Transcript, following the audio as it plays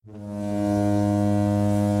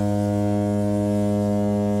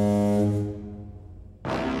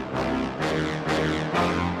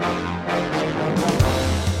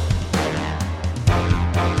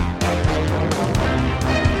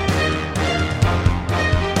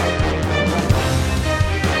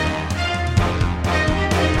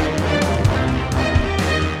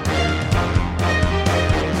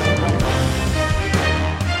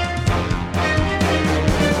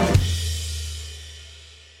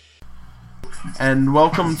and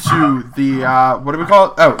welcome to the what do we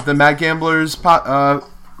call it? Oh, the Mad Gamblers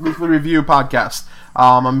weekly review podcast.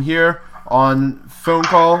 I'm here on phone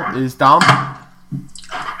call is Dom.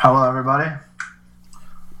 Hello, everybody.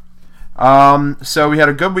 So we had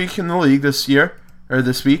a good week in the league this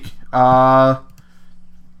week. How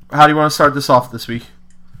do you want to start this off this week?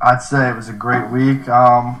 I'd say it was a great week.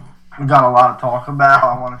 We got a lot to talk about.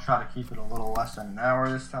 I want to try to keep it a little less than an hour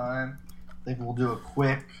this time. I think we'll do a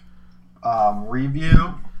quick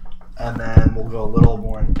review, and then we'll go a little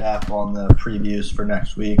more in depth on the previews for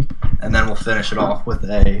next week, and then we'll finish it off with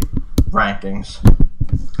a rankings.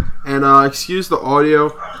 And excuse the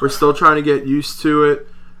audio. We're still trying to get used to it.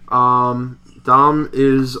 Dom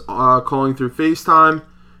is calling through FaceTime,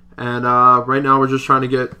 and right now we're just trying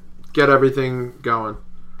to get everything going.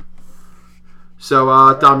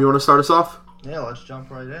 So, Dom, you want to start us off? Yeah, let's jump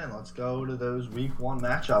right in. Let's go to those Week 1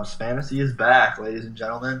 matchups. Fantasy is back, ladies and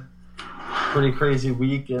gentlemen. Pretty crazy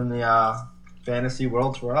week in the fantasy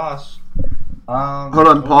world for us. Hold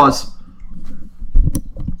on, pause.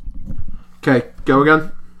 Okay, go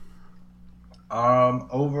again.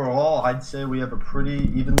 Overall, I'd say we have a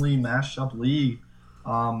pretty evenly matched up league.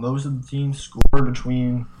 Most of the teams scored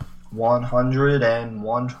between 100 and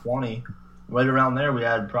 120. Right around there, we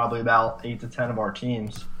had probably about 8 to 10 of our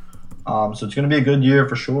teams. So it's going to be a good year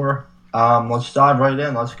for sure. Let's dive right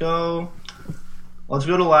in. Let's go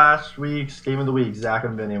to last week's game of the week, Zach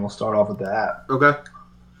and Vinny, and we'll start off with that. Okay.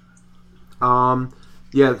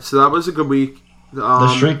 Yeah, so that was a good week.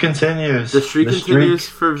 The streak continues. The streak continues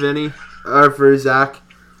for Vinny, for Zach.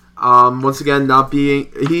 Once again,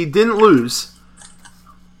 he didn't lose.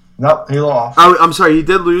 Nope, he lost. I'm sorry, he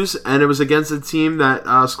did lose, and it was against a team that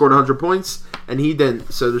scored 100 points, and he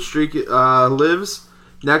didn't. So the streak lives.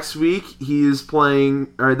 Next week,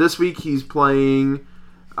 this week, he's playing,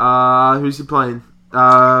 who's he playing?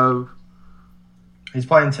 He's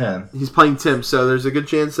playing Tim. He's playing Tim, so there's a good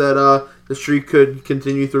chance that the streak could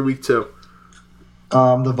continue through week 2.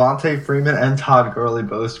 Devontae Freeman and Todd Gurley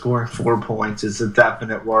both scoring 4 points. It's a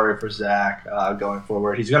definite worry for Zach going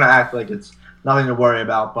forward. He's going to act like it's nothing to worry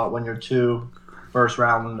about, but when your 2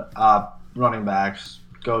 first-round running backs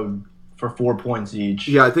go for 4 points each.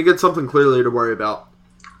 Yeah, I think it's something clearly to worry about.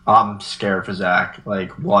 I'm scared for Zach. Like,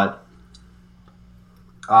 what?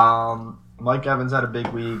 Mike Evans had a big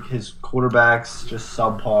week. His quarterback's just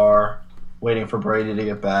subpar, waiting for Brady to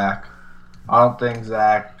get back. I don't think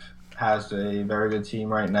Zach has a very good team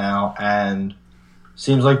right now, and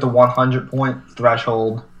seems like the 100-point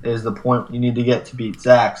threshold is the point you need to get to beat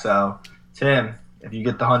Zach. So, Tim, if you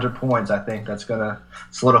get the 100 points, I think that's going to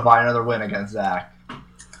solidify another win against Zach.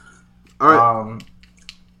 All right.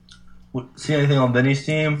 See anything on Vinny's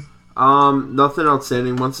team? Nothing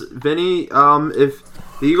outstanding. Once Vinny, if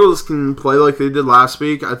the Eagles can play like they did last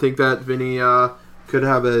week, I think that Vinny could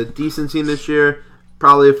have a decent team this year.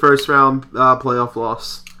 Probably a first-round playoff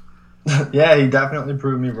loss. Yeah, he definitely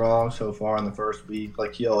proved me wrong so far in the first week,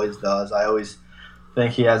 like he always does. I always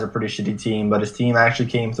think he has a pretty shitty team, but his team actually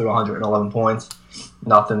came through 111 points.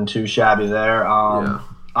 Nothing too shabby there.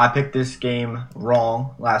 I picked this game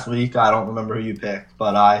wrong last week. I don't remember who you picked,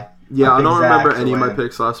 but I don't Zach remember any of my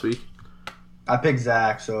picks last week. I picked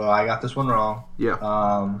Zach, so I got this one wrong. Yeah.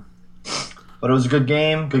 But it was a good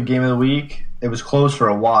game of the week. It was close for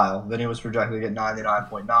a while. Vinny was projected to get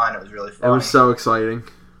 99.9. It was really fun. It was so exciting.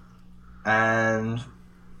 And,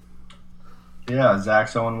 yeah,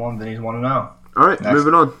 Zach's 0-1, Vinny's 1-0. All right,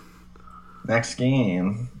 moving on. Next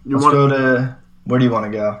game. Let's go to... Where do you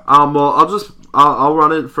want to go? Well, I'll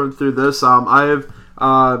run it through this. I have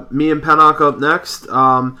me and Pennock up next.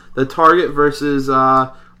 The target versus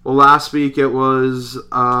last week it was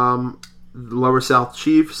Lower South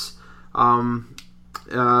Chiefs.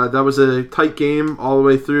 That was a tight game all the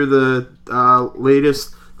way through the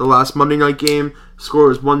last Monday night game. Score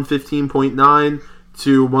was 115.9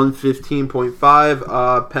 to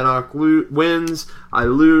 115.5. Pennock wins. I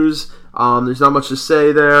lose. There's not much to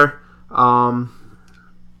say there.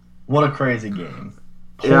 What a crazy game.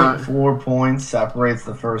 0.4 points separates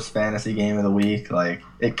the first fantasy game of the week. Like,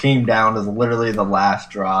 it came down to literally the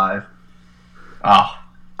last drive.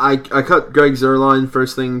 I cut Greg Zuerlein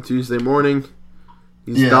first thing Tuesday morning.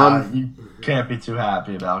 He's done. You can't be too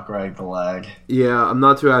happy about Greg the leg. Yeah, I'm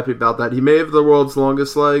not too happy about that. He may have the world's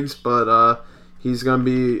longest legs, but he's going to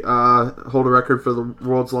be hold a record for the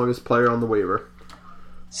world's longest player on the waiver.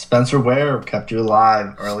 Spencer Ware kept you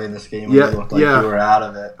alive early in this game when you looked like you were out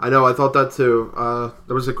of it. I know. I thought that too.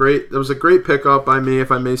 That was a great pickup by me,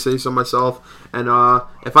 if I may say so myself. And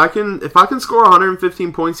if I can score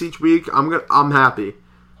 115 points each week, I'm happy.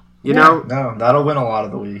 You know? No, that'll win a lot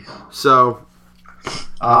of the weeks. So,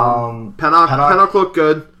 Pennock looked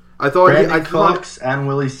good. I thought Brandon Cooks and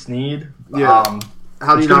Willie Snead. Yeah.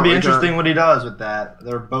 It's going to be interesting what he does with that.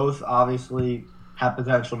 They're both obviously have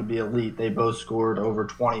potential to be elite. They both scored over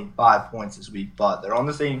 25 points this week, but they're on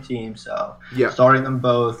the same team, so starting them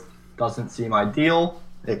both doesn't seem ideal.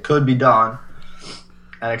 It could be done,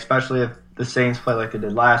 and especially if the Saints play like they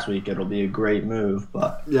did last week, it'll be a great move.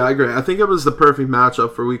 But yeah, I agree. I think it was the perfect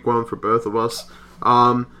matchup for Week 1 for both of us.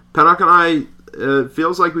 Pennock and I, it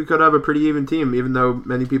feels like we could have a pretty even team, even though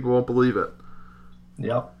many people won't believe it.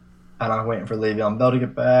 Yep. Pennock waiting for Le'Veon Bell to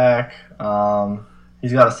get back.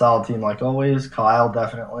 He's got a solid team like always. Kyle,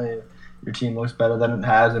 definitely. Your team looks better than it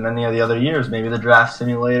has in any of the other years. Maybe the draft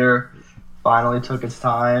simulator finally took its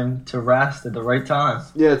time to rest at the right time.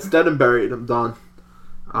 Yeah, it's dead and buried. I'm done.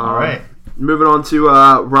 All right. Moving on to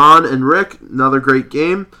Ron and Rick. Another great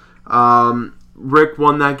game. Rick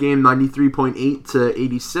won that game 93.8 to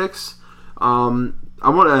 86.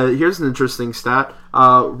 Here's an interesting stat.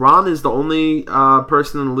 Ron is the only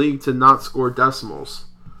person in the league to not score decimals.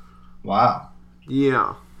 Wow.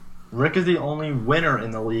 Yeah. Rick is the only winner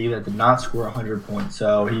in the league that did not score 100 points,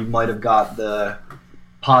 so he might have got the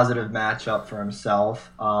positive matchup for himself.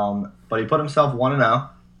 But he put himself 1-0.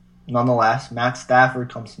 Nonetheless, Matt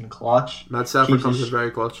Stafford comes in clutch. Matt Stafford comes in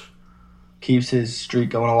very clutch. Keeps his streak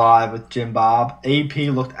going alive with Jim Bob. AP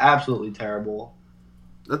looked absolutely terrible.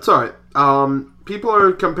 That's all right. People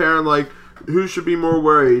are comparing, like, who should be more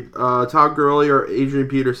worried, Todd Gurley or Adrian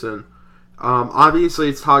Peterson? Obviously,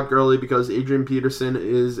 it's Todd Gurley because Adrian Peterson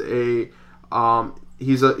is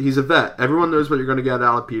he's a vet. Everyone knows what you're going to get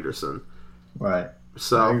out of Peterson. Right.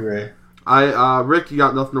 So I agree. Rick, you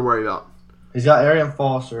got nothing to worry about. He's got Arian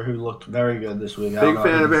Foster, who looked very good this week. Big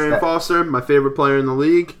fan of Arian Foster, my favorite player in the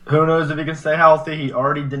league. Who knows if he can stay healthy? He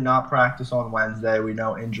already did not practice on Wednesday. We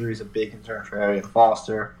know injury is a big concern for Arian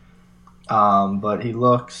Foster. But Rick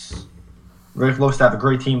looks to have a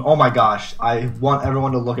great team. Oh my gosh, I want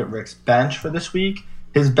everyone to look at Rick's bench for this week.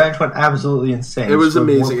 His bench went absolutely insane. It was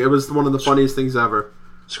amazing. It was one of the funniest things ever.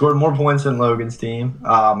 Scored more points than Logan's team.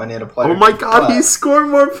 And he had a player. Oh my god, he scored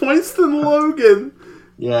more points than Logan.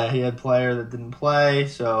 Yeah, he had a player that didn't play,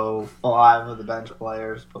 so 5 of the bench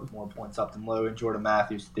players put more points up than Logan. Jordan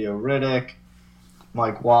Matthews, Theo Riddick,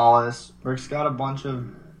 Mike Wallace. Rick's got a bunch of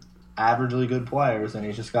averagely good players, and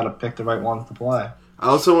he's just got to pick the right ones to play. I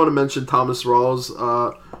also want to mention Thomas Rawls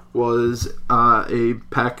was a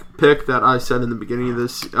pick that I said in the beginning of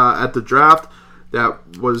this at the draft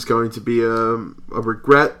that was going to be a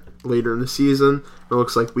regret later in the season. It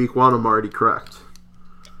looks like week 1 I'm already correct.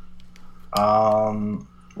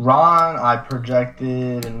 Ron, I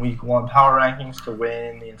projected in week 1 power rankings to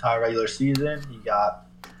win the entire regular season. He got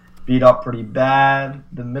beat up pretty bad.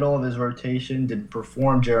 The middle of his rotation didn't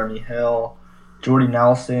perform. Jeremy Hill, Jordy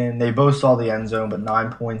Nelson, they both saw the end zone, but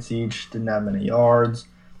 9 points each, didn't have many yards.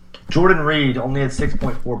 Jordan Reed only had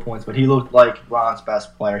 6.4 points, but he looked like Ron's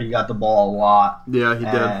best player. He got the ball a lot. Yeah, he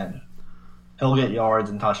did. He'll get yards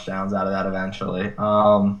and touchdowns out of that eventually.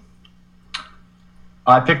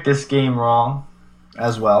 I picked this game wrong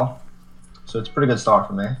as well, so it's a pretty good start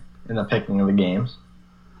for me in the picking of the games.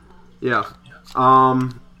 Yeah.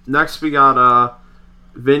 Next we got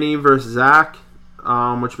Vinny versus Zach,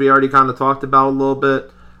 which we already kind of talked about a little bit.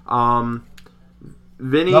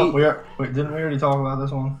 Vinny. No, didn't we already talk about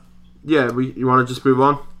this one? Yeah. You want to just move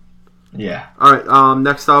on? Yeah. All right.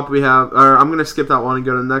 Next up we have. I'm gonna skip that one and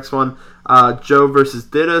go to the next one. Joe versus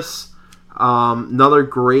Dittus. Another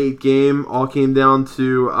great game. All came down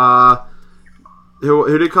to who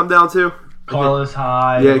did it come down to? Carlos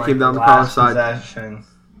Hyde. Yeah, it came down to Carlos Hyde. Possession.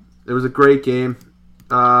 It was a great game.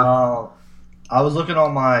 I was looking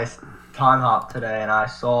on my time hop today, and I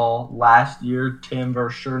saw last year Tim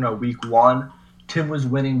versus Cherno week 1. Tim was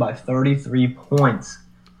winning by 33 points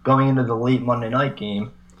going into the late Monday night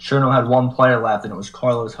game. Cherno had one player left, and it was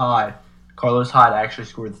Carlos Hyde. Carlos Hyde actually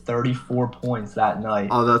scored 34 points that night.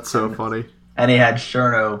 Oh, that's so funny. And he had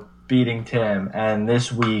Cherno beating Tim. And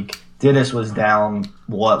this week, Dittus was down,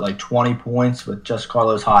 20 points with just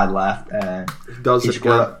Carlos Hyde left. And he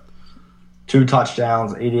scored 2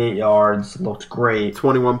 touchdowns, 88 yards, looked great.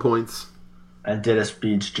 21 points. And Dittus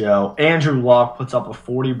beats Joe. Andrew Luck puts up a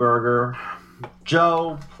 40-burger.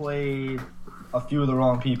 Joe played a few of the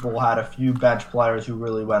wrong people, had a few bench players who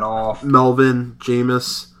really went off. Melvin,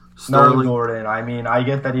 Jameis, Sterling. Melvin Gordon. I mean, I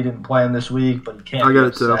get that he didn't play him this week, but he can't be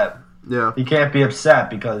upset. Yeah. He can't be upset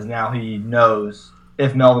because now he knows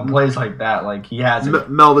if Melvin plays like that, he has a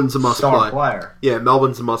Melvin's a must-play player. Yeah,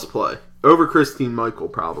 Melvin's a must-play. Over Christine Michael,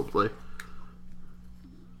 probably.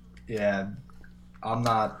 Yeah, I'm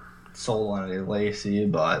not sold on Eddie Lacy,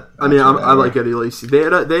 but I mean, I like Eddie Lacy. They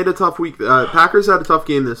had a tough week. Packers had a tough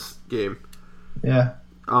game this game. Yeah,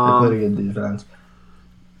 they played a good defense.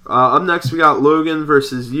 Up next, we got Logan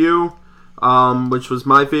versus you, which was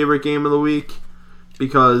my favorite game of the week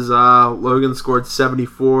because Logan scored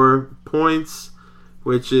 74 points,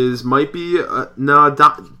 which might be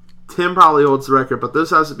Tim probably holds the record, but this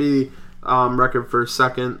has to be record for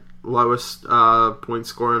second lowest point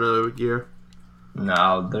score in a year.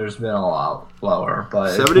 No, there's been a lot lower,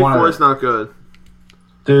 but 74 is not good.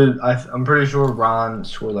 Dude, I'm pretty sure Ron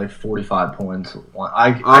scored like 45 points.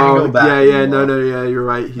 I can go back. Yeah, you're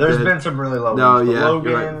right. There's been some really low ones.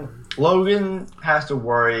 But Logan has to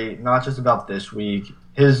worry not just about this week.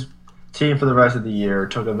 His team for the rest of the year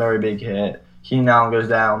took a very big hit. Keenan Allen goes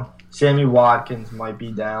down. Sammy Watkins might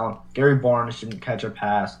be down. Gary Barnes didn't catch a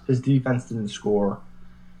pass. His defense didn't score.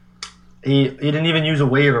 He didn't even use a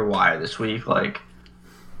waiver wire this week. Like,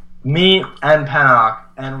 me and Pennock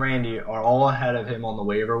and Randy are all ahead of him on the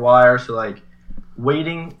waiver wire. So, like,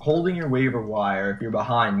 holding your waiver wire if you're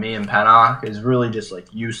behind me and Pennock is really just, like,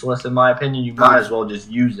 useless in my opinion. You might as well just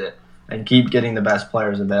use it and keep getting the best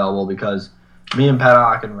players available because me and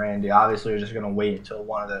Pennock and Randy obviously are just going to wait until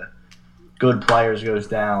one of the good players goes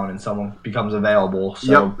down and someone becomes available.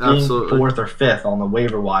 So being fourth or fifth on the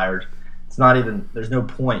waiver wire, it's not even, there's no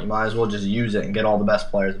point. You might as well just use it and get all the best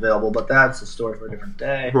players available. But that's a story for a different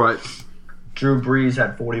day. Right. Drew Brees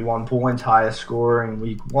had 41 points, highest score in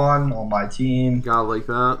week 1 on my team. Gotta like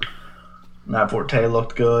that. Matt Forte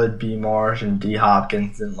looked good. B. Marsh and D.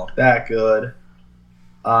 Hopkins didn't look that good.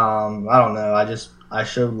 I don't know. I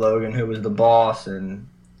showed Logan who was the boss, and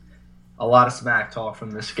a lot of smack talk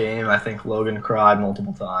from this game. I think Logan cried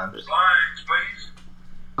multiple times.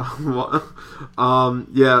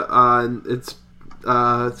 It's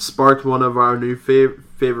sparked one of our new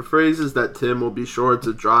favorite phrases that Tim will be sure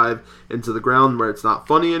to drive into the ground where it's not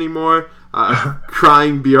funny anymore.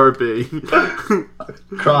 Crying BRB.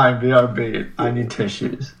 Crying BRB. I need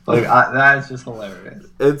tissues. Like that's just hilarious.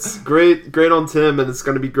 It's great on Tim, and it's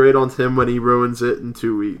going to be great on Tim when he ruins it in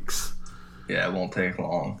 2 weeks. Yeah, it won't take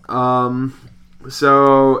long. And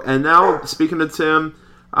now speaking of Tim,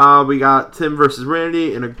 we got Tim versus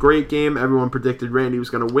Randy in a great game. Everyone predicted Randy was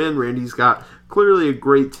going to win. Randy's got clearly a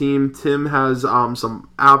great team. Tim has some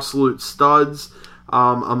absolute studs.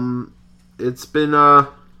 It's been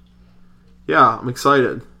I'm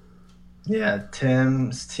excited. Yeah,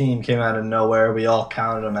 Tim's team came out of nowhere. We all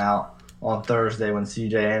counted him out on Thursday when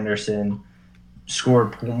C.J. Anderson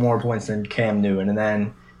scored more points than Cam Newton, and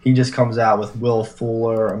then he just comes out with Will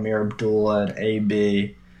Fuller, Amir Abdullah, and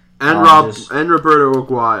A.B. And Roberto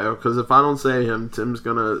Aguayo, because if I don't say him, Tim's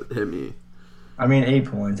going to hit me. I mean, 8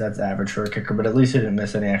 points, that's average for a kicker, but at least he didn't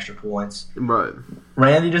miss any extra points. Right.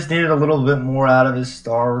 Randy just needed a little bit more out of his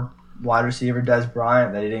star wide receiver, Des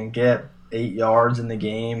Bryant, that he didn't get 8 yards in the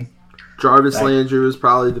game. Jarvis Landry was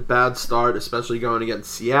probably the bad start, especially going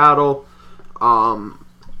against Seattle.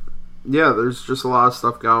 There's just a lot of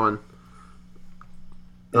stuff going.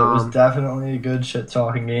 It was definitely a good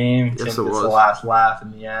shit-talking game. Yes, Tim gets it was. the last laugh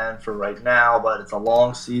in the end for right now, but it's a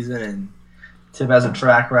long season, and Tim has a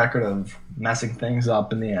track record of messing things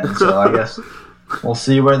up in the end. So I guess we'll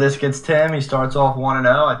see where this gets Tim. He starts off 1-0.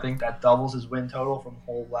 I think that doubles his win total from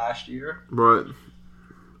whole last year. Right.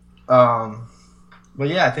 But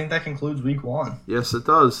yeah, I think that concludes week 1. Yes, it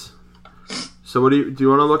does. So what do you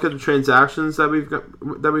want to look at the transactions that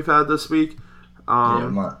we've had this week?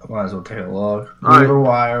 Might as well take a look. All Waiver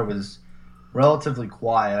wire was relatively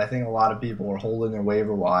quiet. I think a lot of people were holding their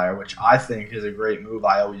waiver wire, which I think is a great move.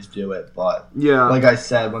 I always do it, but like I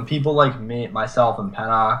said, when people like me, myself, and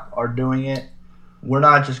Pennock are doing it, we're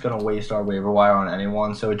not just going to waste our waiver wire on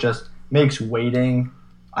anyone. So it just makes waiting.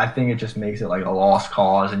 I think it just makes it like a lost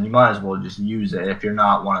cause, and you might as well just use it if you're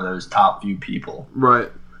not one of those top few people.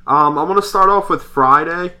 Right. I'm going to start off with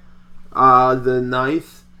Friday, the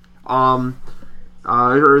 9th.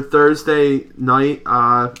 I heard Thursday night,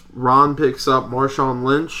 Ron picks up Marshawn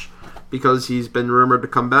Lynch because he's been rumored to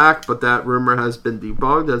come back, but that rumor has been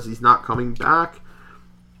debunked as he's not coming back.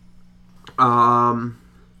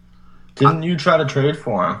 Didn't you try to trade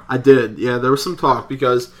for him? I did. Yeah, there was some talk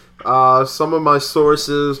because some of my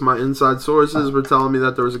sources, my inside sources, were telling me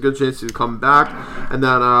that there was a good chance he would come back. And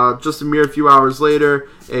then just a mere few hours later,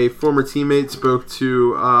 a former teammate spoke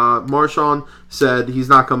to Marshawn, said he's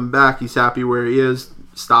not coming back. He's happy where he is.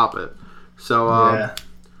 Stop it. So, I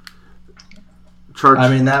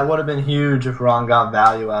mean, that would have been huge if Ron got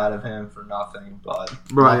value out of him for nothing, but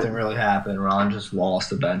nothing really happened. Ron just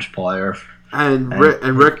lost a bench player. And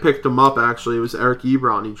Rick picked him up, actually. It was Eric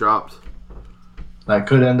Ebron he dropped. That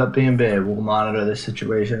could end up being big. We'll monitor this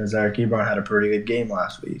situation as Eric Ebron had a pretty good game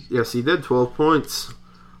last week. Yes, he did. 12 points.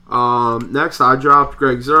 Next, I dropped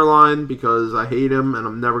Greg Zuerlein because I hate him and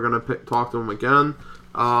I'm never going to talk to him again.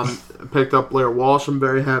 Picked up Blair Walsh. I'm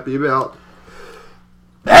very happy about.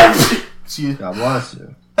 Excuse God bless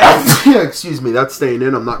you. Excuse me. That's staying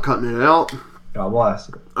in. I'm not cutting it out. God bless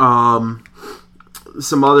you.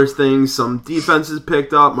 Some other things. Some defenses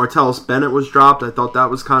picked up. Martellus Bennett was dropped. I thought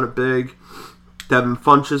that was kind of big. Devin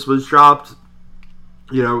Funchess was dropped.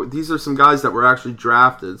 You know, these are some guys that were actually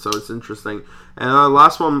drafted, so it's interesting. And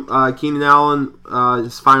last one, Keenan Allen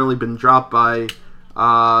has finally been dropped by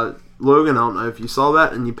Logan. I don't know if you saw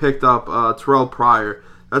that, and you picked up Terrell Pryor.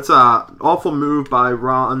 That's an awful move by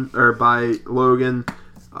Logan.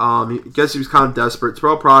 I guess he was kind of desperate.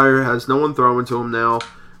 Terrell Pryor has no one throwing to him now,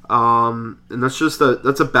 and that's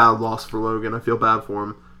a bad loss for Logan. I feel bad for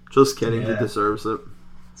him. Just kidding, He deserves it.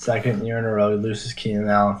 Second year in a row, he loses Keenan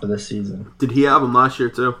Allen for this season. Did he have him last year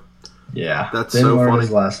too? Yeah, that's didn't so learn funny. His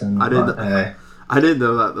lesson, I didn't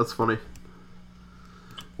know that. That's funny.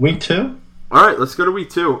 Week 2. All right, let's go to week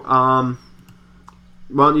 2. Why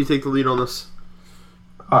don't you take the lead on this?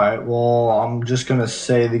 All right. Well, I'm just gonna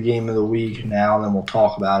say the game of the week now, and then we'll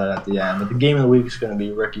talk about it at the end. But the game of the week is gonna be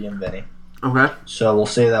Ricky and Vinny. Okay. So we'll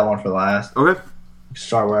save that one for last. Okay.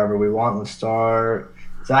 Start wherever we want. Let's start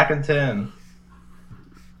Zach and Tim.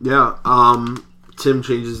 Yeah, Tim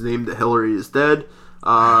changed his name to Hillary is Dead.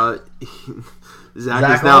 Zach is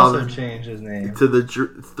now also changed his name to the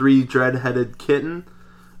 3 Dread-Headed Kitten.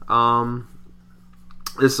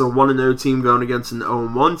 It's a 1-0 team going against an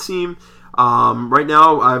 0-1 team. Right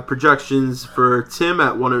now, I have projections for Tim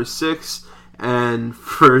at 106 and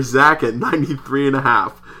for Zach at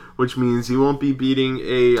 93.5, which means he won't be beating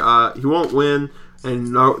he won't win,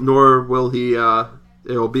 and nor will he.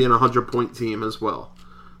 It will be an 100-point team as well.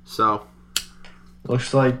 So,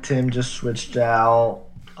 looks like Tim just switched out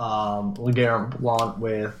LeGarrette Blount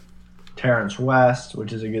with Terrence West,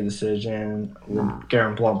 which is a good decision.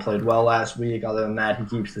 LeGarrette Blount played well last week. Other than that, he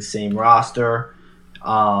keeps the same roster.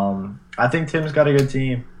 I think Tim's got a good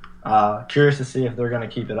team. Curious to see if they're going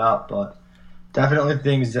to keep it up, but definitely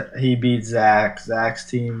think he beats Zach. Zach's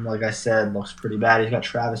team, like I said, looks pretty bad. He's got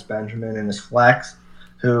Travis Benjamin in his flex,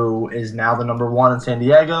 who is now the number 1 in San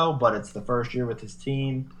Diego, but it's the first year with his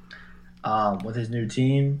team, with his new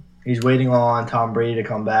team. He's waiting on Tom Brady to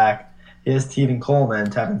come back. He has Tevin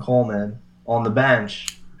Coleman, on the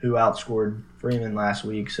bench, who outscored Freeman last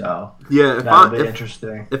week, so that'll be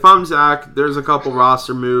interesting. If I'm Zach, there's a couple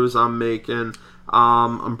roster moves I'm making.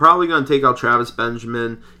 I'm probably going to take out Travis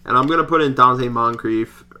Benjamin, and I'm going to put in Dante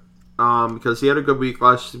Moncrief. Because he had a good week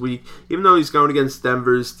last week, even though he's going against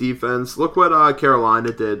Denver's defense. Look what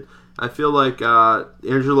Carolina did. I feel like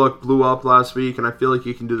Andrew Luck blew up last week, and I feel like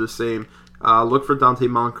he can do the same. Look for Dante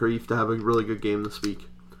Moncrief to have a really good game this week.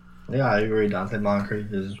 Yeah, I agree. Dante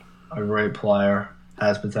Moncrief is a great player,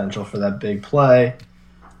 has potential for that big play.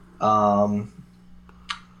 I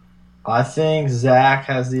think Zach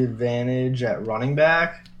has the advantage at running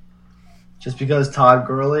back. Just because Todd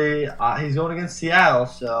Gurley, he's going against Seattle,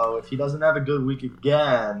 so if he doesn't have a good week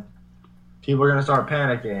again, people are going to start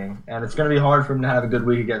panicking, and it's going to be hard for him to have a good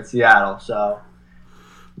week against Seattle. So,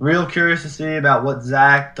 real curious to see about what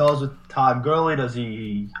Zach does with Todd Gurley. Does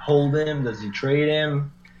he hold him? Does he trade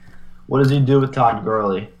him? What does he do with Todd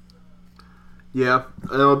Gurley? Yeah,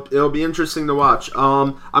 it'll be interesting to watch.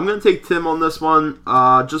 I'm going to take Tim on this one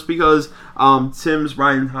just because Tim's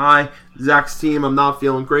riding high. Zach's team I'm not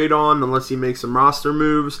feeling great on unless he makes some roster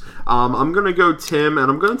moves. I'm going to go Tim, and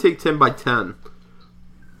I'm going to take Tim by 10.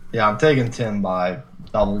 Yeah, I'm taking Tim by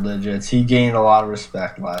double digits. He gained a lot of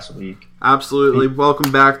respect last week. Absolutely.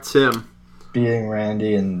 Welcome back, Tim. Beating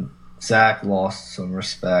Randy, and Zach lost some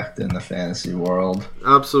respect in the fantasy world.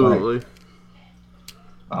 Absolutely.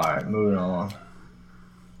 All right, moving on.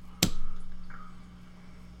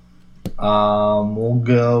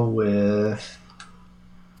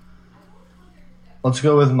 Let's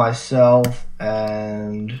go with myself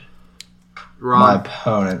and Ron. My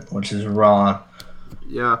opponent, which is Ron.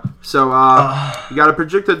 Yeah. So you got a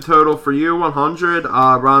projected total for you 100.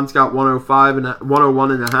 Ron's got 105 and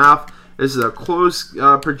 101.5. This is a close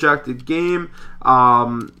projected game.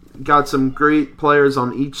 Got some great players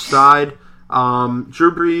on each side.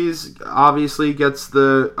 Drew Brees obviously gets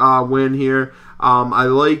the win here. I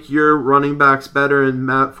like your running backs better in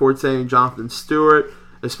Matt Forte and Jonathan Stewart,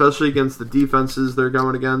 especially against the defenses they're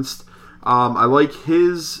going against. I like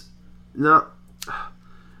his. No,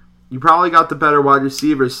 you probably got the better wide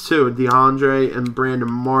receivers too, DeAndre and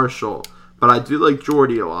Brandon Marshall. But I do like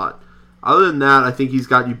Jordy a lot. Other than that, I think he's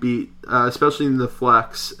got you beat, especially in the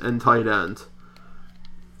flex and tight end.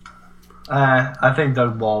 I think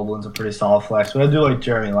Doug Baldwin's a pretty solid flex, but I do like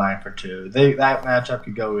Jeremy Langford too. That matchup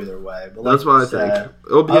could go either way. But That's what I think.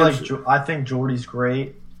 It'll be I think Jordy's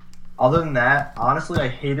great. Other than that, honestly, I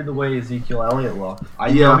hated the way Ezekiel Elliott looked.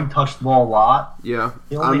 I know he touched the ball a lot. Yeah,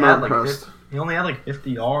 I'm not impressed. He only had like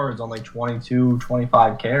 50 yards on like 22,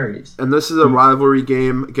 25 carries. And this is a rivalry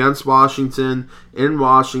game against Washington in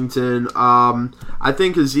Washington. I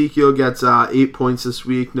think Ezekiel gets 8 points this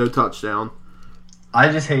week, no touchdown.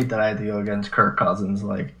 I just hate that I had to go against Kirk Cousins.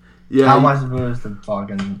 Like, how am I supposed to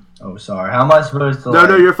fucking? Oh, sorry. How am I supposed to?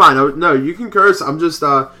 No, you're fine. No, you can curse. I'm just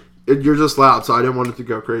you're just loud, so I didn't want it to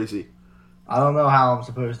go crazy. I don't know how I'm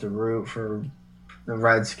supposed to root for the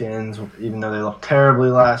Redskins, even though they looked terribly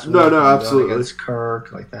last week. No, absolutely. Against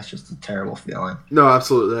Kirk, like that's just a terrible feeling. No,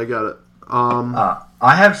 absolutely, I got it.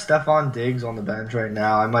 I have Stephon Diggs on the bench right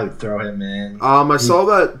now. I might throw him in. I saw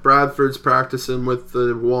that Bradford's practicing with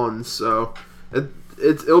the ones, so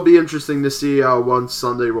it'll be interesting to see how once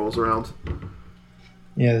Sunday rolls around.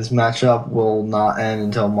 Yeah, this matchup will not end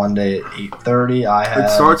until Monday at 8:30. It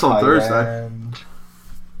starts on Thursday.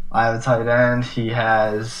 I have a tight end. He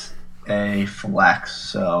has a flex,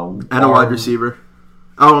 so and a wide receiver.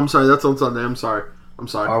 Oh, I'm sorry. That's on Sunday. I'm sorry.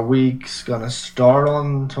 Our week's gonna start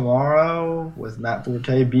on tomorrow with Matt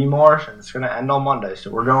Forte, B Marsh, and it's gonna end on Monday.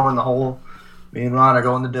 So we're going the whole. Me and Ron are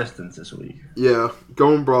going the distance this week. Yeah,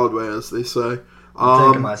 going Broadway, as they say. I'm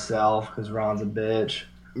taking myself because Ron's a bitch.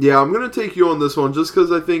 Yeah, I'm gonna take you on this one just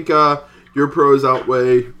because I think your pros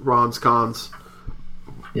outweigh Ron's cons.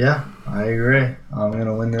 Yeah, I agree. I'm going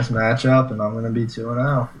to win this matchup, and I'm going to be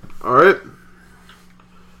 2-0. All right.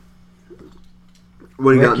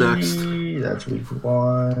 What do you got next? That's week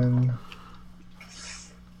 1.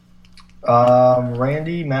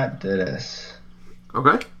 Randy, Matt Dittis.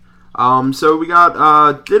 Okay. So we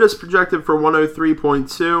got Dittis projected for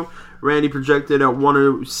 103.2. Randy projected at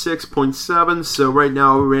 106.7. So right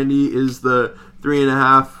now, Randy is the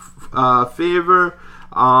 3.5 favor.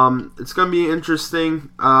 It's going to be interesting.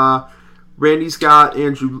 Randy's got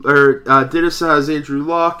Dittis has Andrew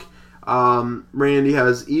Luck. Randy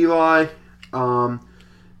has Eli.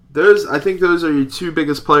 I think those are your two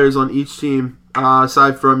biggest players on each team,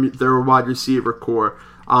 aside from their wide receiver core.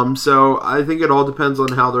 So I think it all depends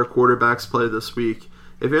on how their quarterbacks play this week.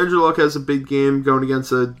 If Andrew Luck has a big game going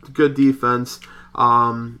against a good defense,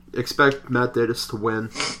 expect Matt Dittis to win.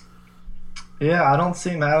 Yeah, I don't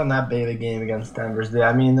see them having that big a game against Denver's Day.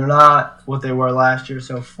 I mean, they're not what they were last year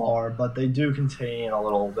so far, but they do contain a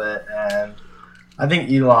little bit. And I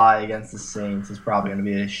think Eli against the Saints is probably going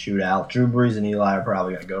to be a shootout. Drew Brees and Eli are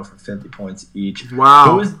probably going to go for 50 points each.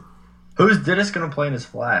 Wow. Who's Dittis going to play in his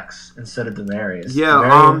flex instead of Demaryius?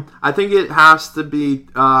 Yeah, I think it has to be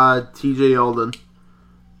T.J. Yeldon.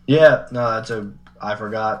 Yeah, no, I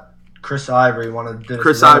forgot. Chris Ivory, one of Dittis'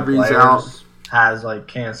 Chris Ivory's out. Has like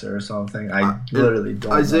cancer or something. I literally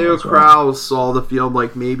don't know. Isaiah Crowell saw the field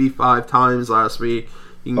like maybe 5 times last week.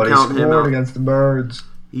 You can count him out against the Birds.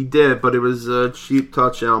 He did, but it was a cheap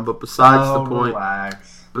touchdown. But besides the point,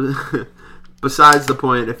 relax. Besides the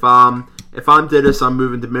point, if I'm Dittis, I'm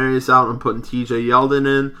moving Demaryius out and putting T.J. Yeldon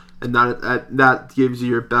in, and that gives you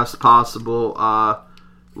your best possible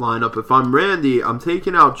lineup. If I'm Randy, I'm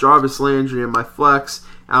taking out Jarvis Landry in my flex.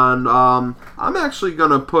 And I'm actually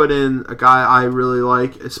going to put in a guy I really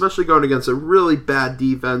like, especially going against a really bad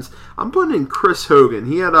defense. I'm putting in Chris Hogan.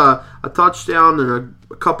 He had a touchdown and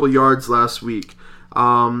a couple yards last week.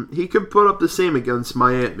 He could put up the same against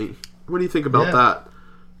Miami. What do you think about that?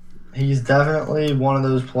 He's definitely one of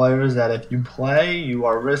those players that if you play, you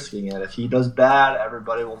are risking it. If he does bad,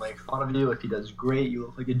 everybody will make fun of you. If he does great, you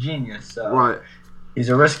look like a genius. So right. He's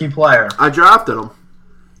a risky player. I drafted him.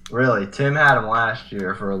 Really? Tim had him last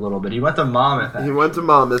year for a little bit. He went to Monmouth. Actually. He went to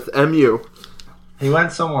Monmouth, MU. He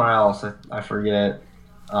went somewhere else. I forget.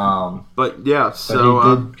 But yeah, so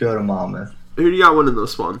he did go to Monmouth. Who do you got winning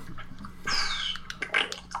this one?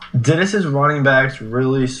 Dittis' running backs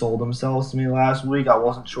really sold themselves to me last week. I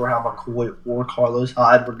wasn't sure how McCoy or Carlos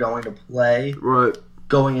Hyde were going to play. Right.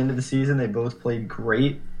 Going into the season, they both played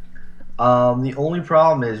great. The only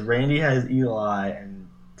problem is Randy has Eli and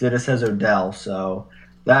Dittis has Odell, so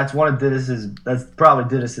that's probably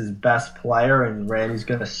Dittis' best player, and Randy's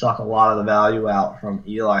going to suck a lot of the value out from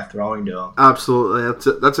Eli throwing to him.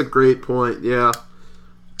 Absolutely. That's a great point, yeah.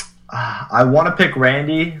 I want to pick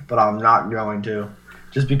Randy, but I'm not going to.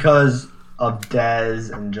 Just because of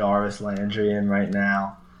Dez and Jarvis Landry in right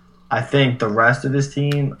now. I think the rest of his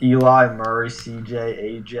team, Eli, Murray,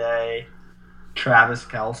 CJ, AJ, Travis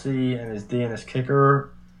Kelce, and his D and his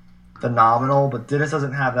kicker, phenomenal, but Dittis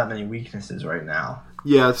doesn't have that many weaknesses right now.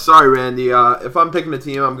 Yeah, sorry, Randy. If I'm picking a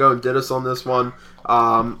team, I'm going Dittus on this one.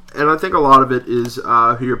 And I think a lot of it is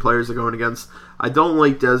who your players are going against. I don't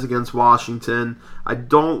like Dez against Washington. I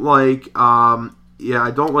don't like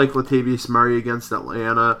Latavius Murray against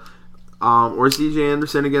Atlanta, or CJ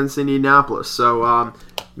Anderson against Indianapolis. So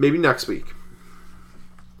maybe next week.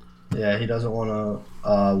 Yeah, he doesn't want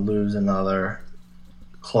to lose another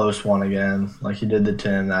close one again, like he did the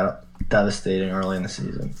Tim, that devastating early in the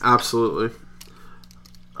season. Absolutely.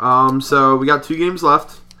 So we got 2 games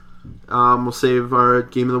left. We'll save our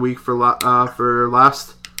game of the week for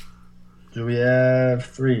last. Do we have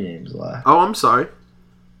 3 games left? Oh, I'm sorry.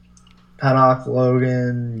 Paddock,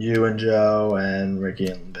 Logan, you and Joe, and Ricky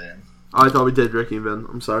and Ben. Oh, I thought we did Ricky and Ben.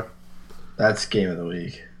 I'm sorry. That's game of the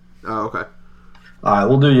week. Oh, okay. All right,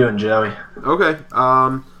 we'll do you and Joey. Okay.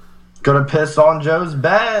 Gonna piss on Joe's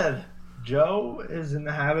bed. Joe is in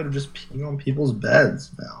the habit of just peeing on people's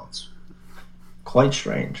beds now. It's quite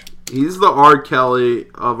strange. He's the R. Kelly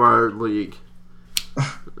of our league.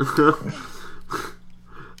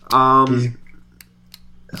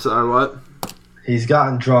 Sorry, what? He's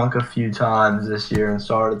gotten drunk a few times this year and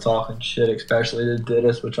started talking shit, especially to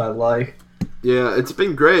Dittus, which I like. Yeah, it's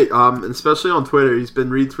been great. Especially on Twitter, he's been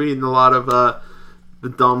retweeting a lot of the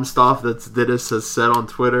dumb stuff that Dittus has said on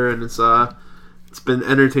Twitter, and it's been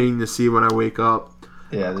entertaining to see when I wake up.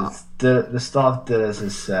 Yeah, the stuff Dittus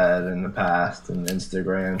has said in the past and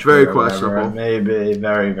Instagram, it's very Twitter, questionable. Whatever, maybe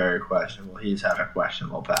very, very questionable. He's had a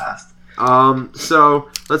questionable past. So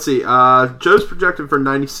let's see. Joe's projected for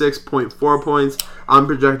 96.4 points. I'm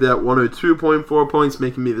projected at 102.4 points,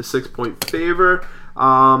 making me the 6-point favor.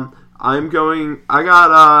 I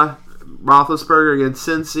got Roethlisberger against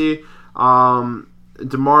Cincy,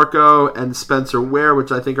 DeMarco and Spencer Ware,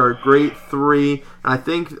 which I think are a great 3. And I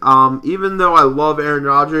think even though I love Aaron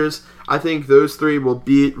Rodgers, I think those 3 will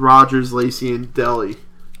beat Rodgers, Lacey, and Deli.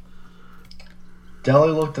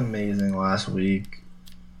 Deli looked amazing last week.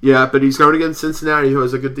 Yeah, but he's going against Cincinnati, who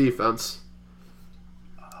has a good defense.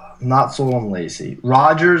 Not sold on Lacey.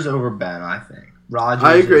 Rodgers over Ben, I think. Rodgers.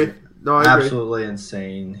 I agree. No, I agree. Absolutely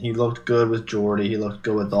insane. He looked good with Jordy. He looked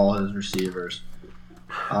good with all his receivers.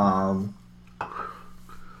 I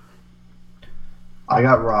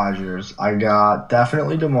got Rodgers. I got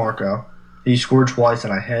definitely DeMarco. He scored twice,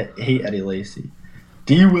 and I hate Eddie Lacy.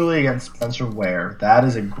 D. Willie against Spencer Ware. That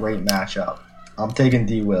is a great matchup. I'm taking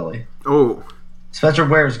D. Willie. Oh. Spencer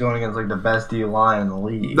Ware is going against like the best D line in the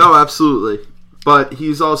league. No, absolutely. But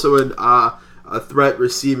he's also a threat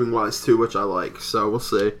receiving wise too, which I like. So we'll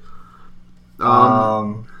see.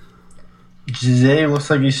 Jose looks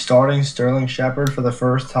like he's starting Sterling Shepard for the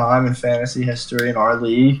first time in fantasy history in our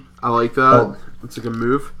league. I like that. That's a good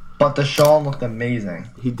move. But Deshaun looked amazing.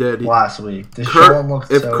 He did. Last week. Deshaun looked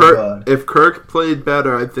good. If Kirk played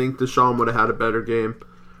better, I think Deshaun would have had a better game.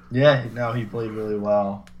 Yeah, no, he played really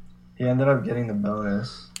well. He ended up getting the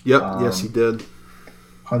bonus. Yep, yes he did.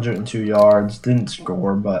 102 yards. Didn't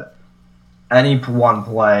score, but any one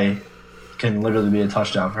play can literally be a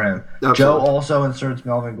touchdown for him. Absolutely. Joe also inserts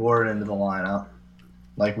Melvin Gordon into the lineup,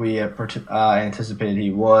 like we anticipated he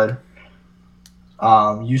would.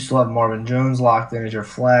 You still have Marvin Jones locked in as your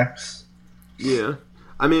flex. Yeah.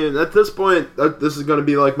 I mean, at this point, this is going to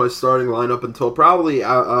be like my starting lineup until probably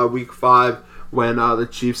week 5 when the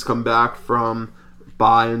Chiefs come back from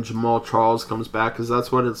bye and Jamal Charles comes back, because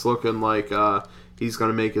that's what it's looking like. He's going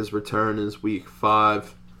to make his return is week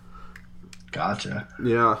 5. Gotcha.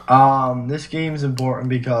 Yeah. This game is important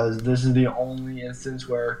because this is the only instance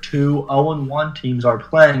where 2 0-1 teams are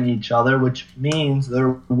playing each other, which means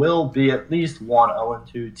there will be at least one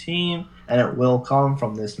 0-2 team, and it will come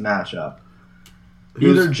from this matchup.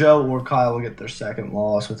 Either Joe or Kyle will get their second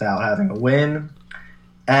loss without having a win,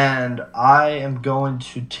 and I am going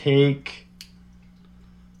to take...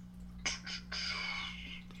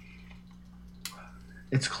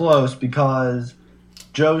 It's close because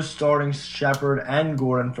Joe's starting Shepard and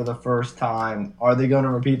Gordon for the first time. Are they going to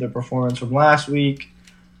repeat their performance from last week?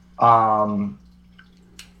 And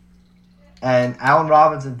Allen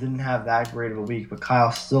Robinson didn't have that great of a week, but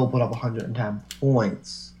Kyle still put up 110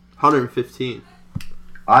 points. 115.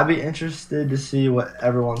 I'd be interested to see what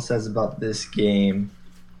everyone says about this game.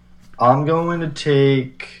 I'm going to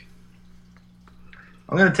take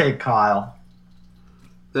Kyle.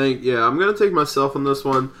 I'm going to take myself on this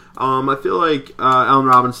one. I feel like Allen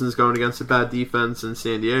Robinson is going against a bad defense in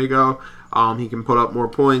San Diego. He can put up more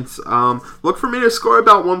points. Look for me to score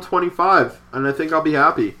about 125, and I think I'll be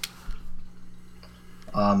happy.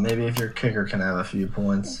 Maybe if your kicker can have a few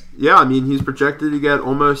points. Yeah, I mean, he's projected to get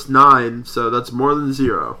almost 9, so that's more than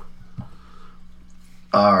 0.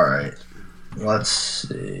 All right. Let's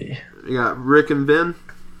see. We got Rick and Vin.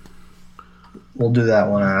 We'll do that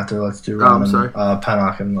one after. Let's do I'm sorry.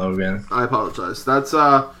 Pennock and Logan. I apologize. That's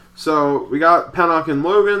so we got Pennock and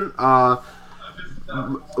Logan.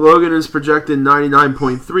 Logan is projected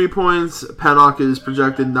 99.3 points. Pennock is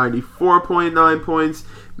projected 94.9 points,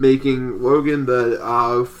 making Logan the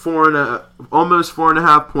almost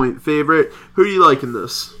 4.5 point favorite. Who do you like in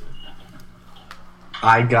this?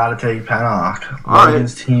 I gotta take Pennock. All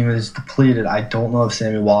Logan's team is depleted. I don't know if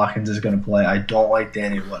Sammy Watkins is gonna play. I don't like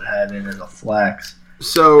Danny Woodhead in as a flex.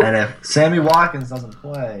 So, and if Sammy Watkins doesn't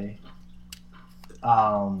play,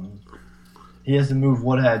 he has to move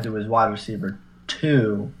Woodhead to his wide receiver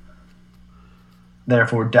 2.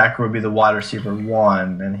 Therefore, Decker would be the wide receiver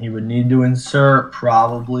 1, and he would need to insert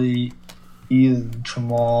probably either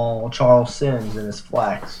Charles Sims in his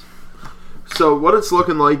flex. So what it's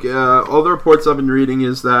looking like, all the reports I've been reading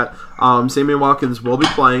is that Sammy Watkins will be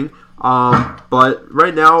playing. But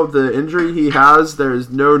right now, the injury he has, there is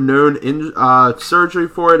no known surgery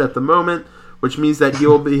for it at the moment, which means that he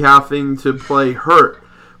will be having to play hurt,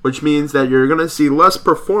 which means that you're going to see less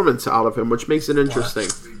performance out of him, which makes it interesting.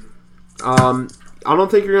 I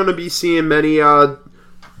don't think you're going to be seeing many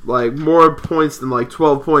more points than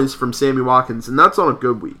 12 points from Sammy Watkins, and that's on a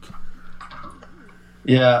good week.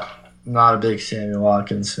 Yeah. Not a big Sammy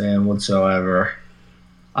Watkins fan whatsoever.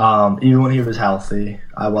 Even when he was healthy,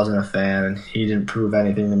 I wasn't a fan, and he didn't prove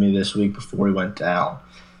anything to me this week before he went down.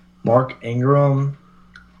 Mark Ingram,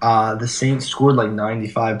 the Saints scored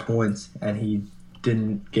 95 points, and he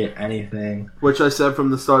didn't get anything. Which I said from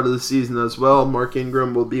the start of the season as well. Mark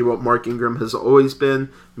Ingram will be what Mark Ingram has always been,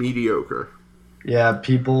 mediocre. Yeah,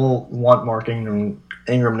 people want Mark Ingram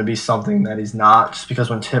to be something that he's not, just because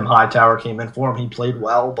when Tim Hightower came in for him, he played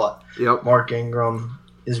well, but yep. Mark Ingram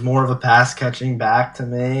is more of a pass-catching back to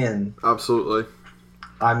me. And absolutely.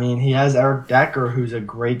 I mean, he has Eric Decker, who's a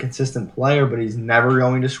great, consistent player, but he's never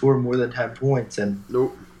going to score more than 10 points. And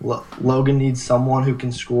nope. Logan needs someone who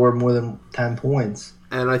can score more than 10 points.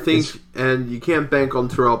 And I think, and you can't bank on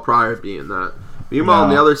Terrell Pryor being that. Meanwhile, on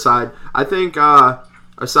the other side, I think,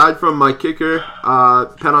 aside from my kicker,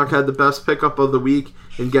 Pennock had the best pickup of the week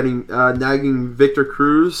in getting nagging Victor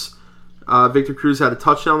Cruz. Victor Cruz had a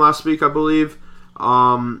touchdown last week, I believe.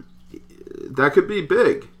 That could be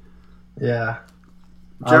big. Yeah.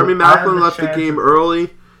 Jeremy Maclin left the game early,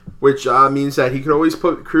 which means that he could always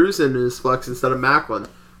put Cruz in his flex instead of Maclin.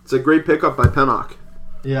 It's a great pickup by Pennock.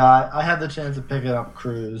 Yeah, I had the chance of picking up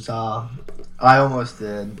Cruz. I almost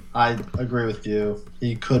did. I agree with you.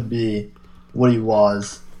 He could be what he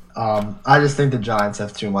was. I just think the Giants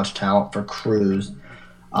have too much talent for Cruz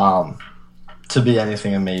to be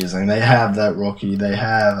anything amazing. They have that rookie. They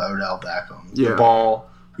have Odell Beckham. Yeah. The ball.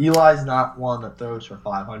 Eli's not one that throws for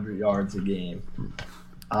 500 yards a game.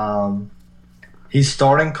 He's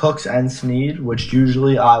starting Cooks and Snead, which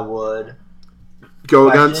usually I would go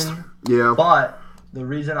question, against. Yeah. But the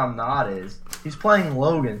reason I'm not is he's playing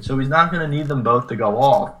Logan, so he's not going to need them both to go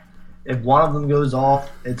off. If one of them goes off,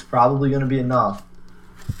 it's probably going to be enough.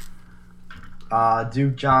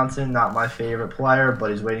 Duke Johnson, not my favorite player,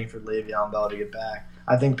 but he's waiting for Le'Veon Bell to get back.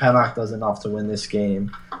 I think Pennock does enough to win this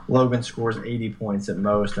game. Logan scores 80 points at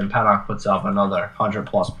most, and Pennock puts up another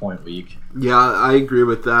 100-plus point week. Yeah, I agree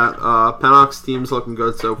with that. Pennock's team's looking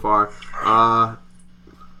good so far.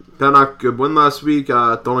 Pennock, good win last week.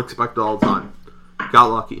 Don't expect it all the time. Got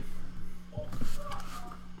lucky.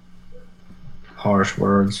 Harsh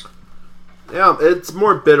words. Yeah, it's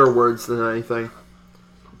more bitter words than anything.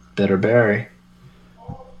 Bitterberry.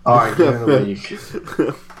 All right, game of the week.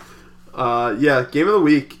 Game of the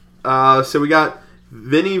week. So we got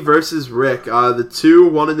Vinny versus Rick. The two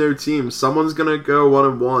 1-0 teams. Someone's gonna go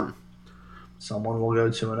 1-1. Someone will go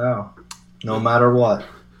 2-0. No matter what,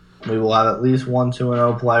 we will have at least one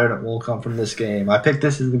 2-0 player that will come from this game. I picked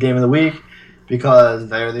this as the game of the week because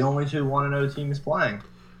they're the only two 1-0 teams playing,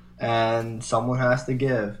 and someone has to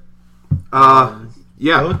give.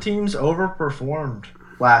 Both teams overperformed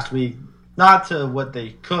last week. Not to what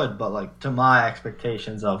they could, but to my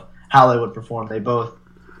expectations of how they would perform. They both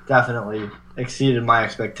definitely exceeded my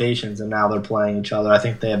expectations, and now they're playing each other. I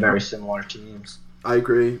think they have very similar teams. I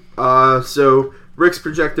agree. So Rick's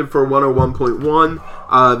projected for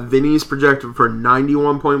 101.1. Vinny's projected for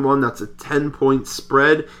 91.1. That's a 10-point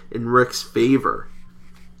spread in Rick's favor.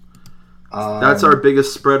 That's our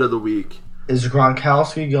biggest spread of the week. Is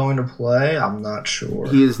Gronkowski going to play? I'm not sure.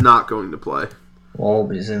 He is not going to play. Well,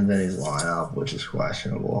 he's in Vinny's lineup, which is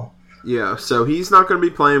questionable. Yeah, so he's not going to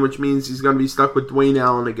be playing, which means he's going to be stuck with Dwayne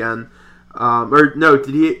Allen again.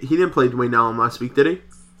 He didn't play Dwayne Allen last week, did he?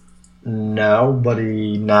 No, but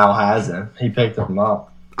he now has him. He picked him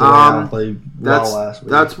up. De'Aaron played well last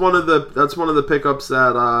week. That's one of the pickups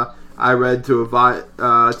that I read to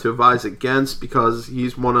advise against, because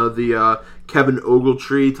he's one of the Kevin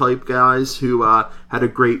Ogletree type guys who had a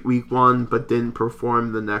great week 1 but didn't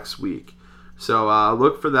perform the next week. So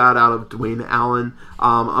look for that out of Dwayne Allen.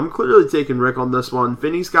 I'm clearly taking Rick on this one.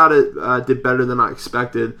 Vinny's got it, did better than I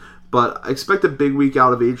expected, but I expect a big week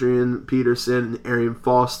out of Adrian Peterson and Arian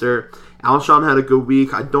Foster. Alshon had a good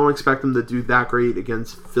week. I don't expect him to do that great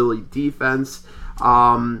against Philly defense.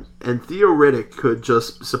 And Theo Riddick could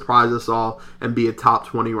just surprise us all and be a top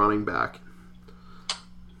 20 running back.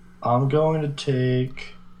 I'm going to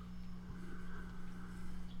take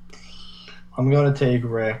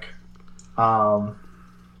Rick. I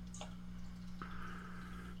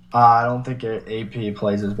don't think AP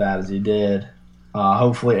plays as bad as he did.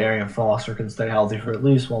 Hopefully Arian Foster can stay healthy for at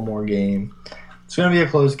least one more game. It's going to be a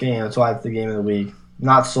close game. That's why it's the game of the week.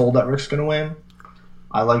 Not sold that Rick's going to win.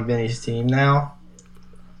 I like Vinny's team now.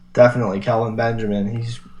 Definitely Kelvin Benjamin.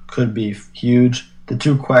 He could be huge. The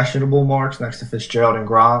 2 questionable marks next to Fitzgerald and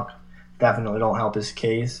Gronk definitely don't help his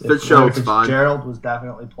case. If Fitzgerald was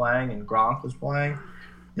definitely playing and Gronk was playing,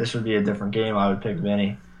 this would be a different game. I would pick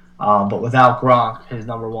Vinny. But without Gronk, his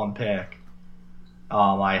number 1 pick,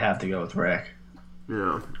 I have to go with Rick.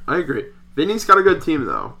 Yeah, I agree. Vinny's got a good team,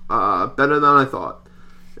 though. Better than I thought.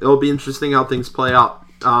 It'll be interesting how things play out.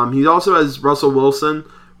 He also has Russell Wilson.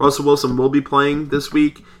 Russell Wilson will be playing this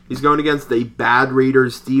week. He's going against a bad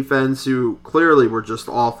Raiders defense who clearly were just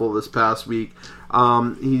awful this past week.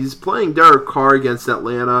 He's playing Derek Carr against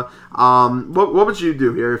Atlanta. What would you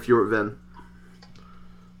do here if you were Vin?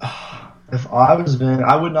 If I was Vin,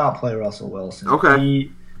 I would not play Russell Wilson. Okay.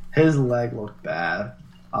 His leg looked bad.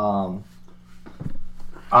 I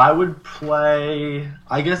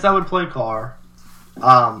guess I would play Carr.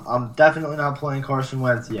 I'm definitely not playing Carson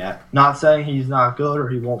Wentz yet. Not saying he's not good or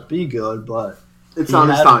he won't be good, but he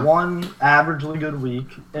had one averagely good week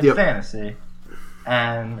in fantasy,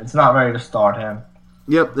 and it's not ready to start him.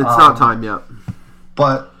 Yep, it's not time yet.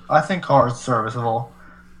 But I think Carr is serviceable,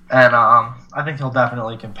 and I think he'll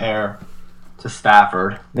definitely compare to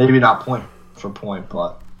Stafford. Maybe not point for point,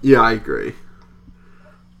 but... Yeah, I agree.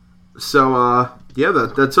 So,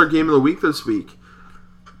 that's our game of the week this week.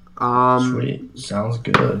 Sweet. Sounds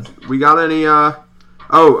good. We got any...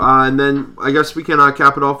 and then I guess we can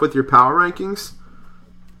cap it off with your power rankings.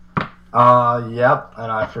 Yep,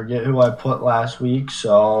 and I forget who I put last week,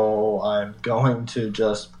 so I'm going to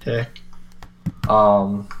just pick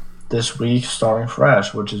this week starting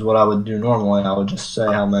fresh, which is what I would do normally. I would just say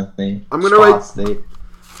how many spots they...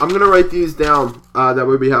 I'm going to write these down that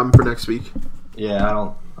we'll be having for next week.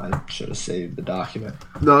 Yeah, I should have saved the document.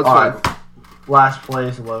 No, it's fine. Right. Last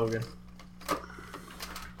place, Logan.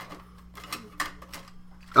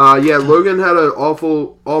 Logan had an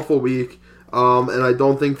awful week. And I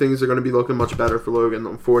don't think things are going to be looking much better for Logan,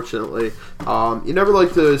 unfortunately. You never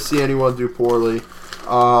like to see anyone do poorly.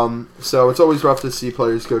 So it's always rough to see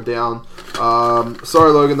players go down.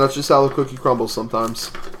 Sorry, Logan, that's just how the cookie crumbles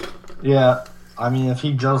sometimes. Yeah, I mean, if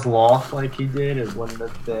he just lost like he did,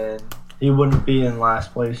 he wouldn't be in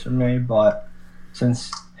last place for me, but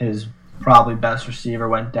since his probably best receiver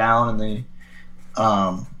went down in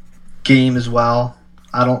the game as well,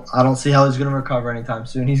 I don't see how he's going to recover anytime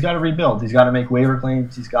soon. He's got to rebuild. He's got to make waiver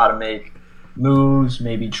claims. He's got to make moves,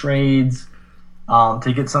 maybe trades,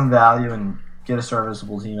 to get some value and get a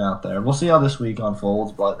serviceable team out there. We'll see how this week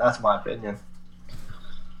unfolds, but that's my opinion.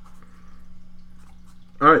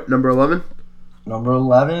 All right, number 11? Number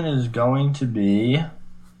 11 is going to be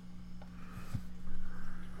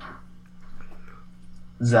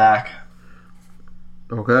Zach.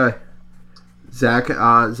 Okay. Zach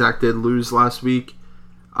did lose last week.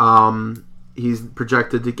 He's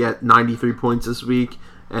projected to get 93 points this week,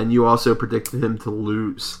 and you also predicted him to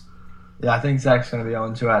lose. Yeah, I think Zach's going to be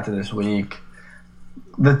 0-2 after this week.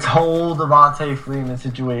 The whole Devontae Freeman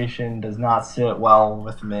situation does not sit well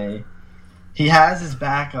with me. He has his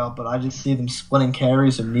backup, but I just see them splitting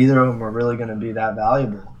carries, so neither of them are really going to be that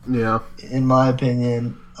valuable. Yeah. In my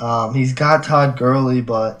opinion. He's got Todd Gurley,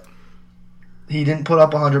 but he didn't put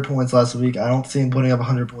up 100 points last week. I don't see him putting up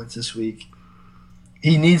 100 points this week.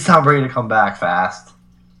 He needs Tom Brady to come back fast.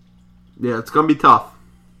 Yeah, it's going to be tough.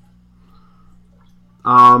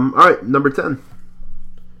 All right, number 10.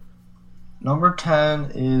 Number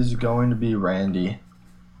 10 is going to be Randy.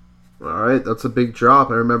 All right, that's a big drop.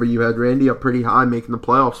 I remember you had Randy up pretty high, making the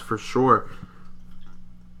playoffs for sure.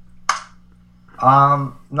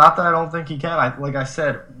 Not that I don't think he can. Like I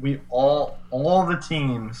said, all the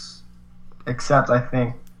teams, except I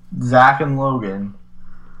think Zach and Logan,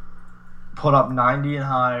 put up 90 and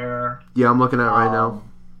higher. Yeah, I'm looking at it right now.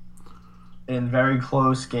 in very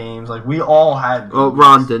close games. Like, we all had good Well, weeks.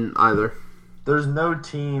 Ron didn't either. There's no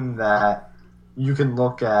team that you can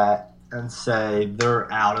look at and say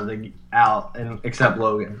they're out, except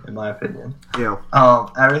Logan, in my opinion. Yeah.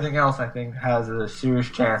 Everything else, I think, has a serious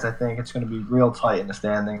chance. I think it's going to be real tight in the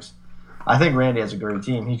standings. I think Randy has a great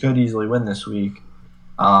team. He could easily win this week.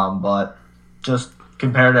 But just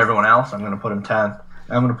compared to everyone else, I'm going to put him 10th.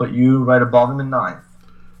 And I'm going to put you right above him in 9th.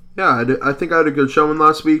 Yeah, I think I had a good showing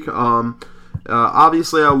last week.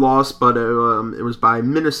 Obviously, I lost, but it was by a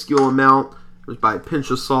minuscule amount. It was by a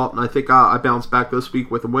pinch of salt, and I think I bounced back this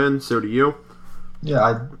week with a win. So do you? Yeah,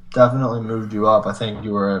 I definitely moved you up. I think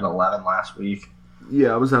you were at 11 last week. Yeah,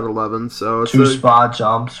 I was at 11. So it's 2 spot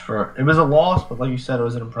jumps for it was a loss, but like you said, it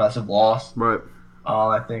was an impressive loss. Right.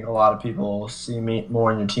 I think a lot of people see me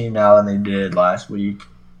more in your team now than they did last week.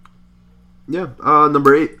 Yeah.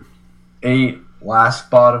 Number 8. 8, last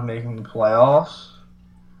spot of making the playoffs.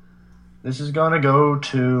 This is going to go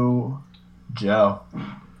to Joe.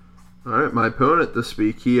 All right, my opponent this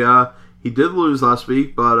week. He did lose last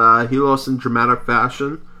week, but he lost in dramatic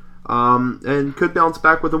fashion, and could bounce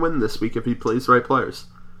back with a win this week if he plays the right players.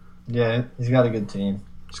 Yeah, he's got a good team.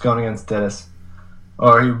 He's going against Dittis.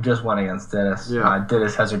 Or he just went against Dittis. Yeah.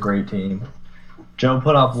 Dittis has a great team. Joe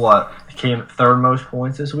put up what? He came third most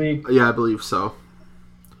points this week? Yeah, I believe so.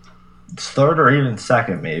 It's third or even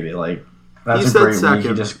second, maybe. Like, that's He a said great week. second.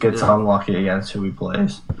 He just gets unlucky against who he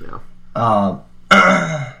plays. Yeah.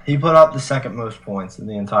 He put up the second most points in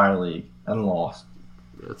the entire league and lost.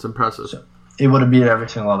 Yeah, it's impressive. So, he would have beat every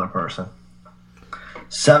single other person.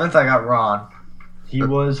 7th, I got Ron. He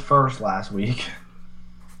was first last week.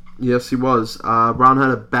 Yes, he was. Ron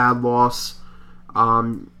had a bad loss.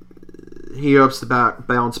 He hopes to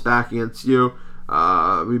bounce back against you.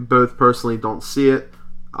 We both personally don't see it.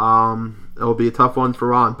 It'll be a tough one for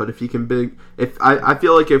Ron, but if he can I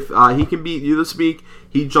feel like if he can beat you this week,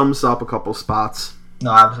 he jumps up a couple spots.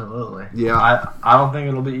 No, absolutely. Yeah. I don't think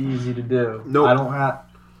it'll be easy to do. Nope.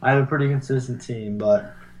 I have a pretty consistent team,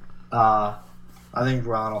 but I think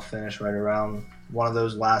Ron will finish right around one of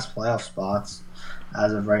those last playoff spots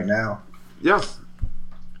as of right now. Yeah.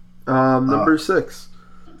 Number 6.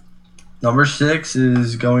 Number 6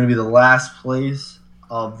 is going to be the last place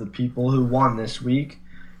of the people who won this week,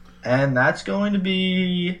 and that's going to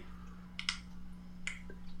be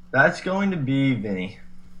Vinny.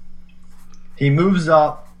 He moves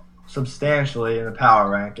up substantially in the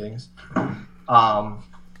power rankings.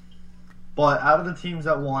 But out of the teams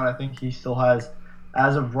that won, I think he still has,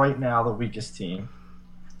 as of right now, the weakest team.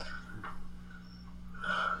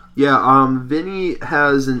 Yeah, Vinny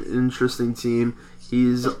has an interesting team.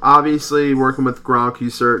 He's obviously working with Gronk,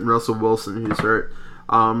 who's hurt, and Russell Wilson, who's hurt.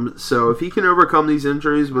 So if he can overcome these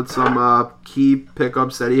injuries with some key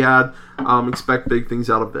pickups that he had, expect big things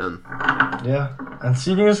out of Vin. Yeah, and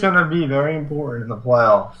seeding is going to be very important in the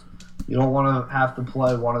playoffs. You don't want to have to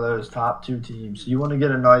play one of those top 2 teams. You want to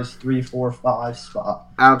get a nice 3, 4, 5 spot.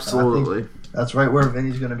 Absolutely. That's right where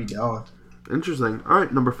Vinny's going to be going. Interesting. All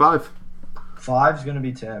right, number 5. 5 is going to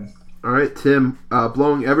be Tim. All right, Tim,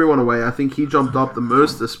 blowing everyone away. I think he jumped up the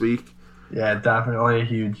most this week. Yeah, definitely a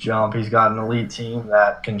huge jump. He's got an elite team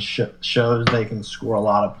that can shows they can score a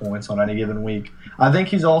lot of points on any given week. I think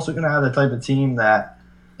he's also going to have the type of team that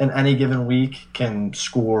in any given week can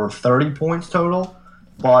score 30 points total,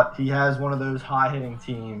 but he has one of those high-hitting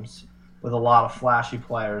teams with a lot of flashy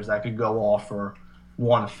players that could go off for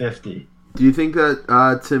 150. Do you think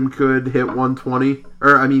that Tim could hit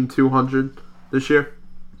 200 this year?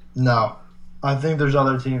 No. I think there's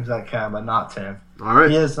other teams that can, but not Tim. All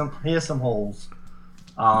right. He has some holes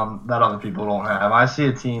that other people don't have. I see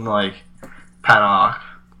a team like Panock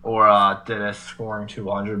or Dennis scoring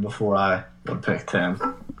 200 before I would pick Tim.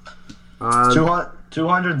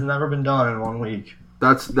 200's never been done in 1 week.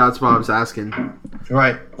 That's what I was asking.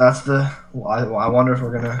 Right. That's I wonder if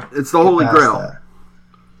we're gonna. It's the Holy Grail. That.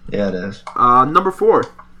 Yeah, it is. Number 4.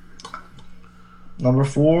 Number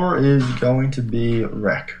 4 is going to be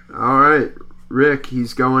Rick. All right, Rick.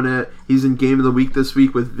 He's in Game of the Week this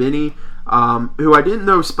week with Vinny, who I didn't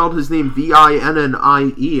know spelled his name Vinnie.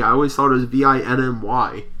 I always thought it was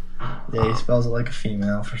Vinny. Yeah, he spells it like a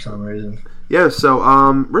female for some reason. Yeah, so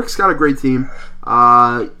Rick's got a great team.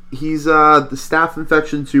 He's the Staph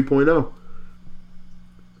Infection 2.0.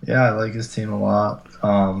 Yeah, I like his team a lot.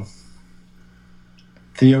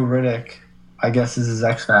 Theo Riddick, I guess, is his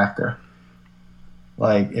X factor.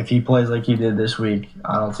 Like, if he plays like he did this week,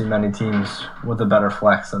 I don't see many teams with a better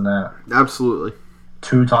flex than that. Absolutely.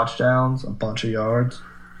 2 touchdowns, a bunch of yards.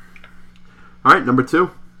 All right, number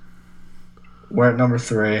 2. We're at number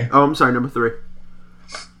 3. Oh, I'm sorry, number 3.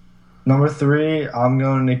 Number 3, I'm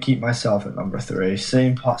going to keep myself at number 3.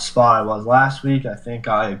 Same spot I was last week. I think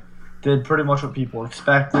I did pretty much what people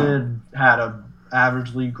expected. Had a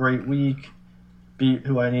averagely great week. Beat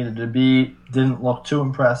who I needed to beat. Didn't look too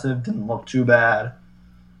impressive. Didn't look too bad.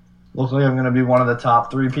 Looks like I'm going to be one of the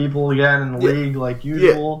top 3 people again in the league like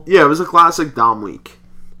usual. Yeah, it was a classic Dom week.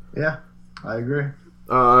 Yeah, I agree.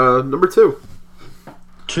 Number 2.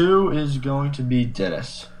 2 is going to be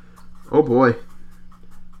Dennis. Oh, boy.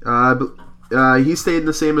 He stayed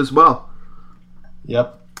the same as well.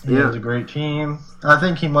 Yep. He has a great team. I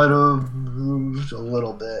think he might have moved a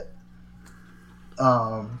little bit.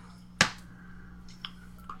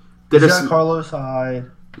 He's got Carlos Hyde.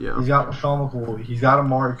 Yeah. He's got LaShawn McCoy. He's got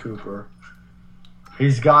Amari Cooper.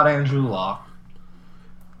 He's got Andrew Luck.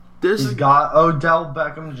 He's got Odell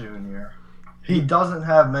Beckham Jr. He doesn't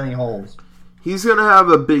have many holes. He's going to have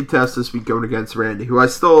a big test this week going against Randy, who I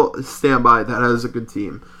still stand by that has a good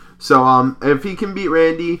team. So if he can beat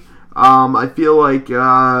Randy, I feel like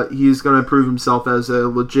he's going to prove himself as a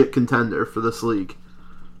legit contender for this league.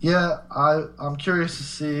 Yeah, I'm curious to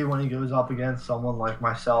see when he goes up against someone like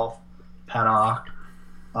myself, Pennock,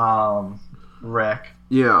 Rick.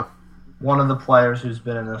 Yeah. One of the players who's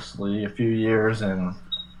been in this league a few years and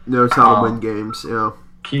knows how to win games, yeah.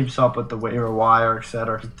 Keeps up with the waiver wire,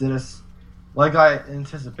 etc. He did this like I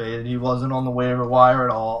anticipated. He wasn't on the waiver wire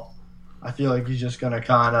at all. I feel like he's just going to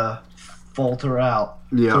kind of falter out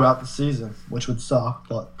throughout the season, which would suck,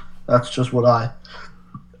 but that's just what I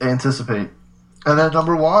anticipate. And then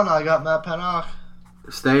number 1, I got Matt Pennock.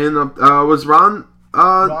 Staying up, was Ron?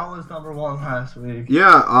 Ron was number 1 last week.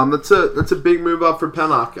 Yeah, that's a big move up for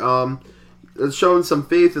Pennock. It's showing some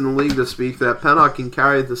faith in the league this week that Pennock can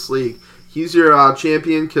carry this league. He's your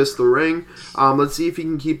champion, kiss the ring. Let's see if he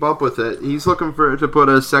can keep up with it. He's looking to put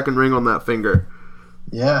a second ring on that finger.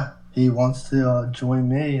 Yeah, he wants to join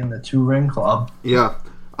me in the 2-ring club. Yeah,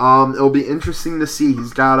 it'll be interesting to see.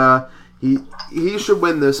 He's got he should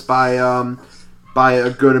win this by a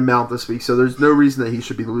good amount this week. So there's no reason that he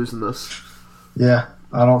should be losing this. Yeah,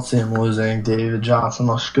 I don't see him losing. David Johnson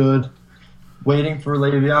looks good. Waiting for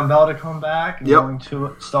Le'Veon Bell to come back and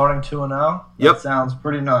starting 2-0. That sounds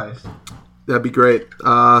pretty nice. That'd be great.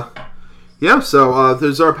 So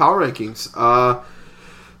there's our power rankings.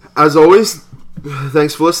 As always,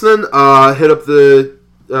 thanks for listening. Hit up the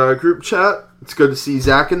group chat. It's good to see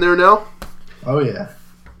Zach in there now. Oh, yeah.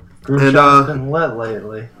 Group chat's been lit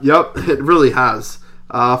lately. Yep, it really has.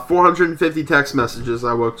 450 text messages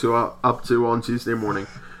I woke up to on Tuesday morning.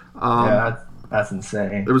 That's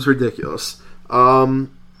insane. It was ridiculous.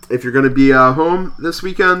 If you're going to be home this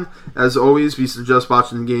weekend, as always, we suggest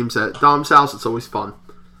watching the games at Dom's house. It's always fun.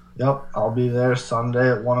 Yep, I'll be there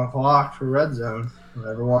Sunday at 1 o'clock for Red Zone.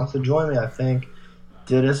 Whoever wants to join me, I think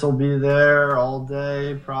Didis will be there all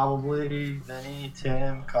day, probably. Vinny,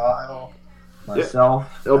 Tim, Kyle,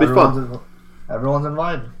 myself. It'll be fun. Everyone's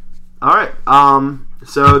invited. All right.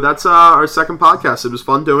 So that's our second podcast. It was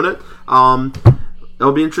fun doing it.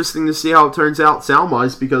 It'll be interesting to see how it turns out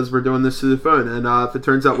sound-wise because we're doing this through the phone. And if it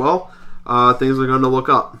turns out well, things are going to look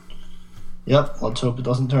up. Yep. Let's hope it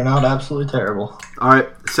doesn't turn out absolutely terrible. All right.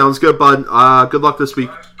 Sounds good, bud. Good luck this week.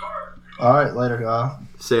 All right. Later, Kyle.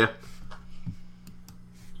 See ya.